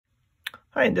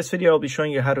Hi, in this video I'll be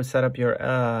showing you how to set up your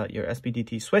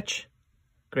SPDT switch,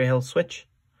 Grayhill switch.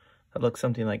 That looks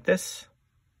something like this.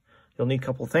 You'll need a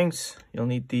couple things. You'll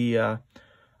need the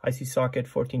IC socket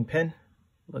 14 pin,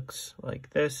 looks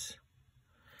like this.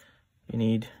 You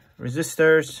need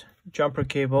resistors, jumper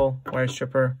cable, wire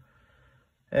stripper,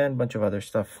 and a bunch of other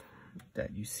stuff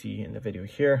that you see in the video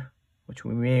here, which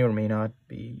we may or may not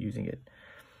be using it.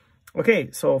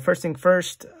 Okay, so first thing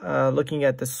first, looking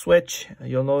at the switch,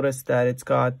 you'll notice that it's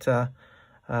got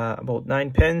about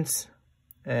 9 pins,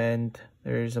 and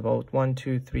there's about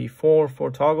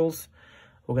 4 toggles.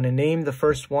 We're going to name the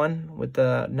first one with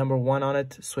the number 1 on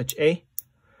it, switch A,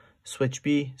 switch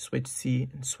B, switch C,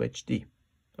 and switch D.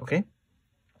 Okay.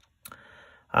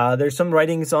 There's some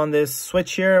writings on this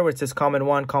switch here where it says common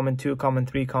 1, common 2, common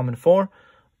 3, common 4.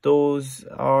 Those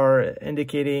are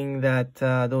indicating that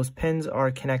those pins are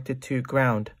connected to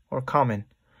ground or common.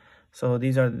 So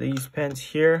these are these pins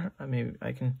here.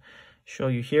 I can show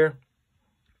you here.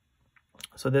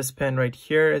 So this pin right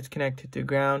here is connected to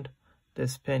ground.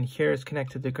 This pin here is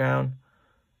connected to ground.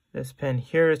 This pin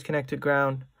here is connected to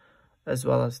ground, as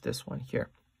well as this one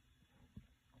here.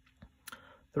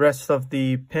 The rest of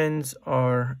the pins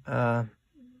are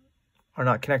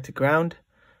not connected to ground.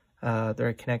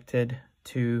 They're connected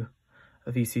to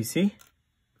a VCC,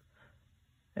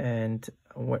 and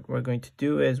what we're going to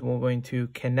do is we're going to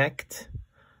connect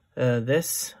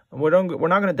this. We're not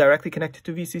going to directly connect it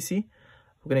to VCC.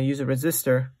 We're going to use a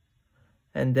resistor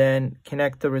and then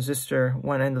connect the resistor,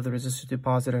 one end of the resistor to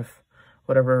positive,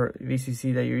 whatever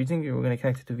VCC that you're using. We're going to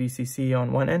connect it to VCC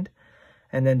on one end,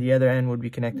 and then the other end would be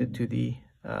connected to the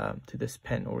to this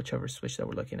pin or whichever switch that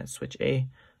we're looking at, switch A,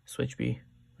 switch B,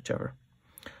 whichever.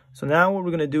 So now what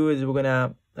we're going to do is we're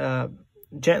going to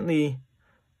gently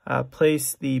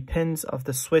place the pins of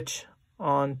the switch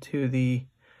onto the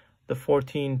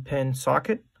 14 pin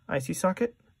socket, IC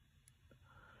socket.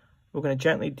 We're going to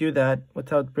gently do that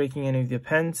without breaking any of the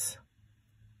pins.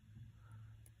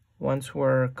 Once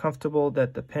we're comfortable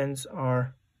that the pins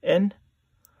are in,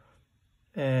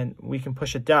 and we can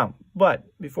push it down. But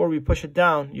before we push it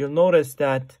down, you'll notice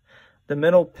that the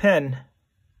middle pin,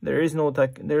 there is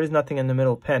nothing in the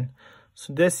middle pin.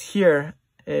 So this here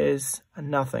is a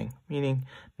nothing, meaning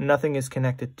nothing is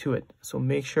connected to it. So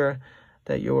make sure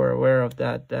that you are aware of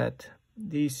that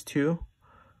these two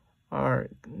are,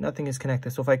 nothing is connected.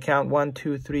 So if I count 1,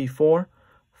 2, 3, 4,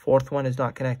 fourth one is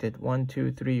not connected. 1,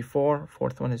 2, 3, 4,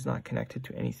 fourth one is not connected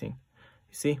to anything.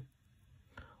 You see?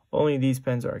 Only these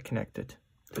pins are connected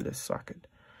to this socket.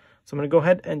 So I'm going to go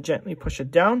ahead and gently push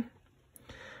it down.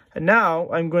 And now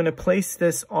I'm going to place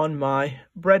this on my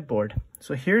breadboard.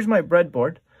 So here's my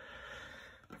breadboard.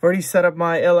 I've already set up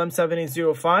my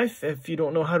LM7805. If you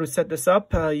don't know how to set this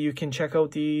up, you can check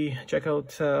out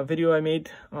video I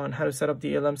made on how to set up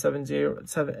the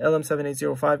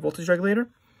LM7805 voltage regulator.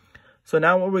 So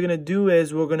now what we're going to do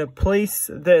is we're going to place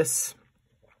this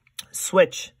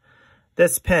switch,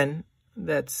 this pin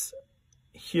that's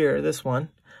here, this one,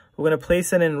 we're going to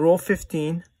place it in row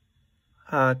 15,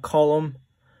 column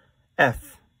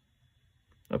F.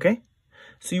 Okay,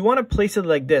 so you want to place it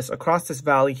like this across this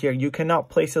valley here. You cannot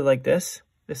place it like this.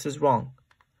 This is wrong.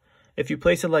 If you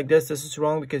place it like this is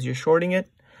wrong because you're shorting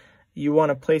it. You want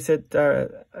to place it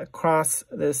across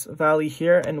this valley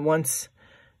here, and once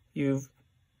you've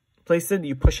placed it,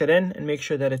 you push it in and make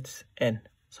sure that it's in.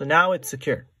 So now it's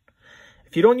secure.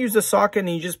 If you don't use the socket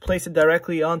and you just place it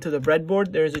directly onto the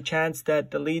breadboard, there's a chance that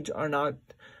the leads are not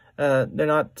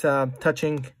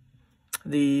touching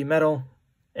the metal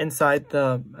inside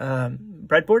the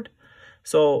breadboard.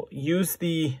 So use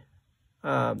the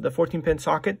 14 pin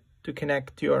socket to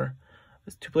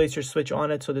place your switch on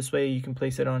it. So this way you can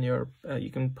place it on your you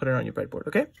can put it on your breadboard.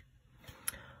 Okay.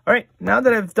 All right. Now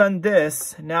that I've done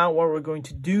this, now what we're going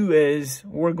to do is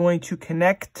we're going to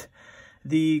connect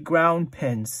the ground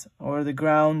pins, or the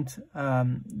ground,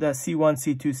 the C1,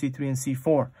 C2, C3, and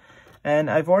C4. And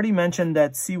I've already mentioned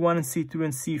that C1 and C2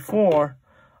 and C4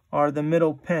 are the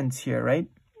middle pins here, right?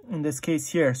 In this case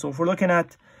here. So if we're looking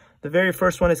at the very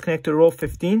first one is connected to row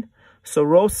 15. So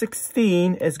row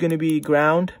 16 is going to be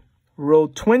ground. Row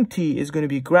 20 is going to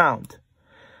be ground.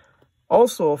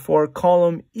 Also for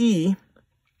column E,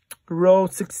 row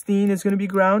 16 is going to be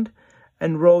ground,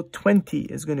 and row 20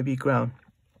 is going to be ground.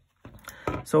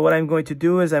 So what I'm going to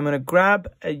do is I'm going to grab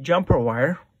a jumper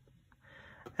wire,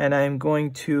 and I'm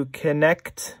going to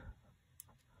connect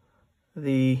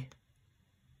the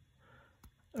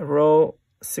row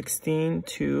 16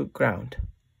 to ground.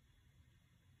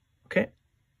 Okay,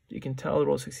 you can tell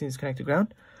row 16 is connected to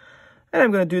ground. And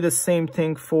I'm going to do the same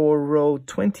thing for row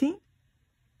 20.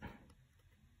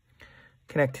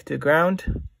 Connect it to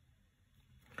ground.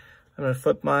 I'm going to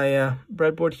flip my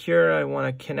breadboard here. I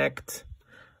want to connect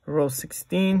row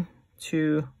 16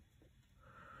 to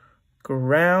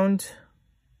ground.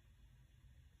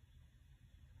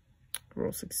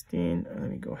 Row 16, let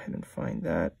me go ahead and find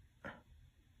that.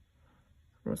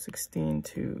 Row 16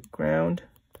 to ground.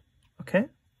 Okay.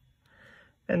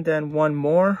 And then one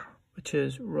more, which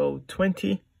is row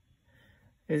 20,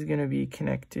 is going to be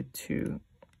connected to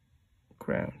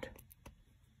ground.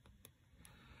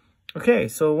 Okay,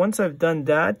 so once I've done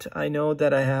that, I know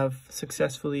that I have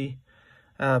successfully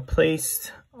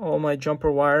placed all my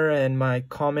jumper wire, and my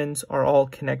commons are all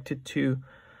connected to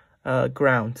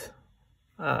ground.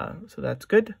 So that's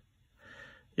good.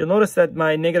 You'll notice that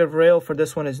my negative rail for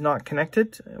this one is not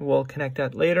connected. We'll connect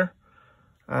that later.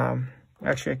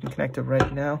 Actually, I can connect it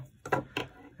right now.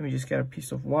 Let me just get a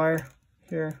piece of wire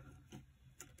here.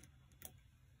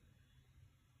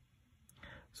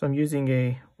 So I'm using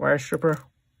a wire stripper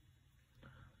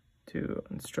to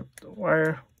unstrip the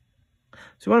wire.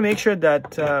 So you want to make sure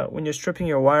that when you're stripping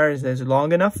your wires, it's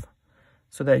long enough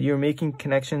so that you're making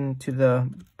connection to the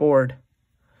board.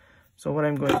 So what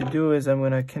I'm going to do is I'm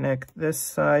going to connect this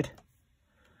side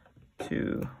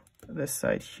to this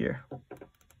side here.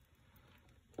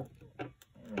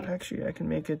 Actually, I can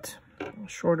make it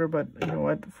shorter, but you know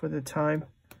what, for the time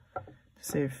to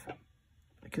save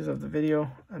because of the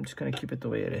video, I'm just going to keep it the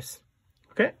way it is.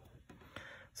 Okay,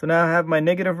 so now I have my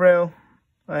negative rail,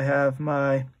 I have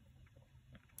my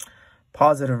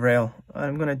positive rail.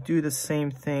 I'm going to do the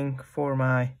same thing for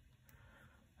my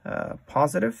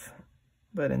positive,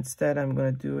 but instead I'm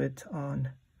going to do it on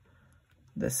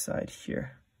this side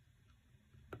here.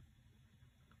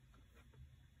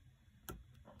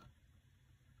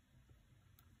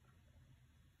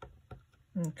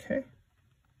 Okay.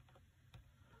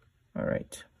 All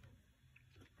right.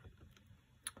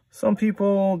 Some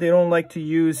people, they don't like to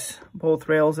use both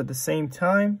rails at the same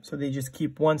time, so they just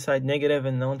keep one side negative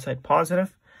and the one side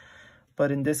positive.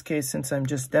 But in this case, since I'm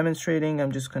just demonstrating,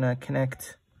 I'm just going to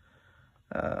connect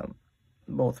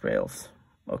both rails.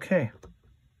 Okay.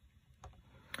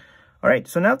 All right,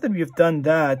 so now that we've done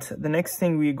that, the next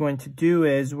thing we're going to do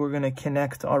is we're going to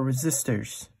connect our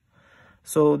resistors.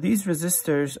 So these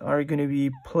resistors are going to be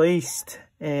placed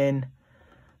in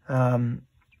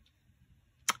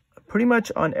pretty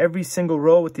much on every single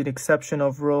row with the exception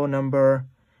of row number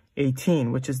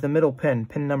 18, which is the middle pin,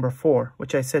 pin number 4,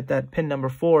 which I said that pin number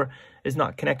 4 is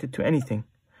not connected to anything.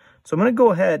 So I'm going to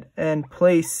go ahead and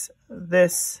place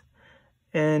this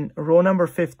in row number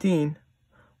 15,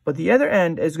 but the other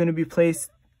end is going to be placed,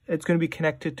 it's going to be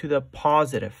connected to the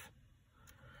positive.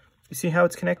 You see how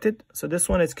it's connected? So this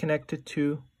one is connected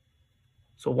to,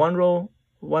 so one row,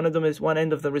 one of them is, one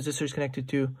end of the resistor is connected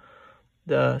to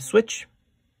the switch,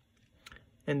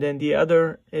 and then the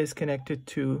other is connected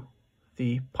to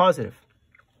the positive.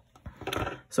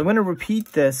 So I'm going to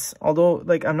repeat this, although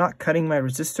like I'm not cutting my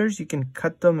resistors. You can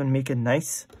cut them and make it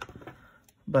nice,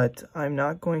 but I'm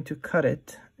not going to cut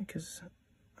it because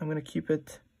I'm going to keep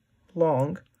it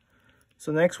long.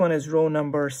 So the next one is row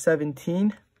number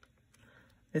 17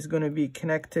 is going to be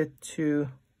connected to,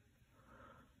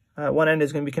 one end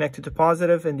is going to be connected to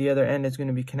positive and the other end is going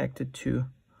to be connected to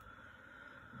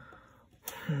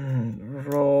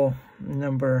row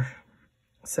number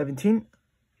 17.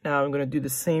 Now I'm going to do the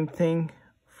same thing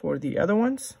for the other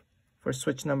ones, for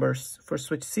switch numbers, for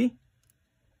switch C.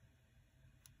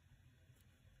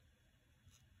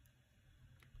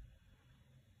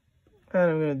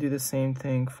 And I'm going to do the same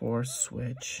thing for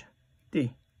switch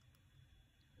D.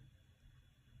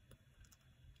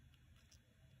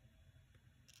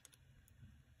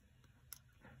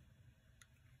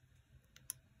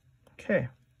 Okay.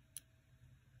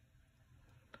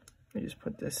 Let me just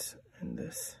put this in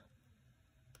this.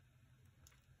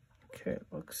 Okay, it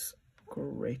looks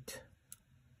great.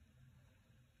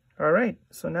 All right,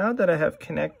 so now that I have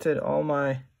connected all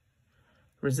my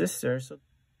resistors,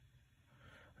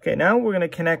 okay, now we're going to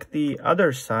connect the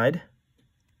other side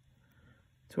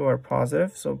to our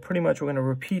positive. So pretty much we're going to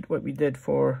repeat what we did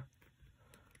for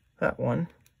that one.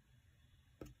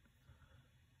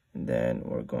 And then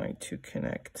we're going to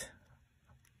connect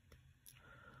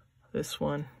this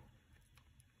one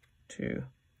to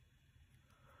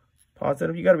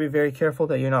positive. You got to be very careful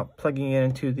that you're not plugging it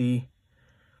into the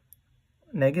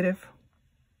negative.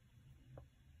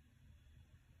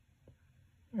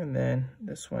 And then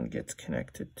this one gets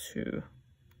connected to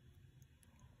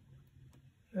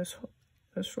this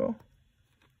row.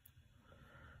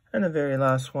 And the very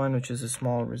last one, which is a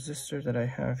small resistor that I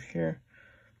have here,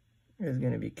 is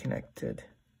going to be connected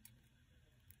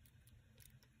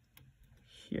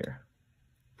here.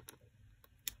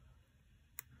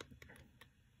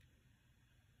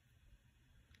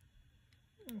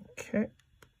 Okay.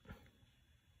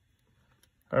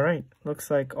 All right,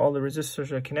 looks like all the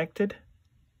resistors are connected.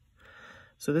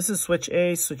 So this is switch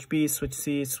A, switch B, switch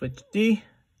C, switch D.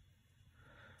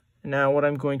 Now what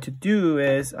I'm going to do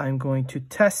is I'm going to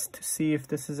test to see if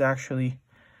this is actually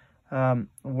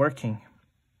working.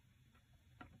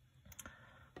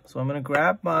 So I'm going to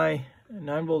grab my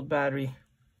 9-volt battery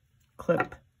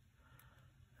clip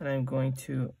and I'm going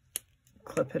to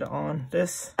clip it on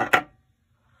this.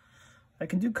 I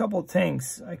can do a couple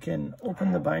things. I can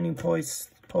open the binding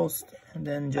post and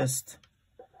then just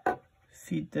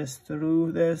feed this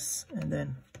through this and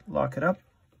then lock it up.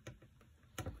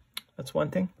 That's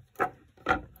one thing.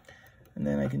 And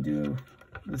then I can do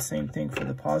the same thing for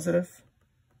the positive.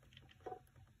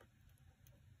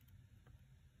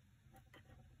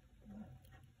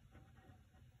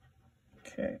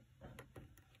 Okay.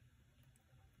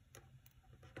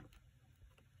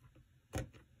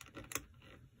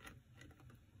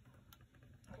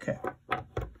 Okay.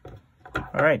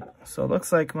 All right, so it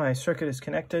looks like my circuit is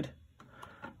connected,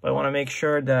 but I want to make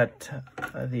sure that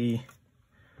the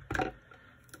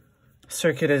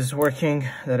circuit is working,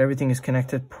 that everything is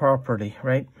connected properly,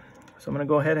 right? So I'm going to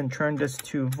go ahead and turn this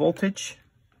to voltage.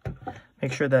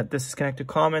 Make sure that this is connected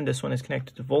to common, this one is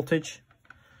connected to voltage.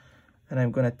 And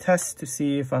I'm going to test to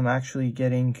see if I'm actually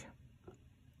getting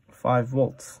 5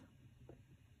 volts.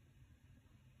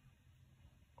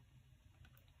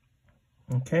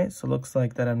 Okay, so it looks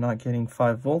like that I'm not getting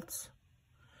 5 volts.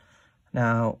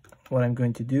 Now, what I'm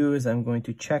going to do is I'm going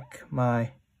to check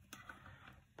my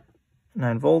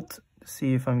 9 volt to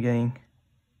see if I'm getting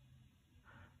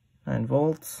 9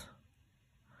 volts.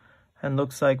 And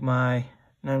looks like my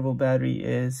 9-volt battery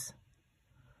is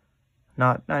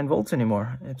not 9 volts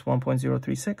anymore. It's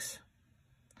 1.036.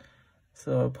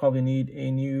 So I'll probably need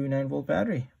a new 9-volt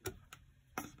battery.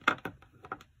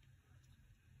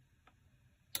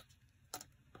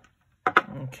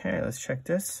 Okay, let's check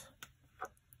this.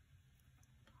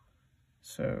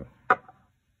 So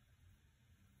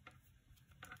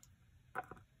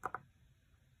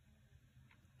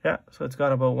yeah, so it's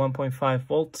got about 1.5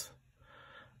 volts.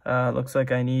 Looks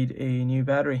like I need a new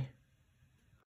battery.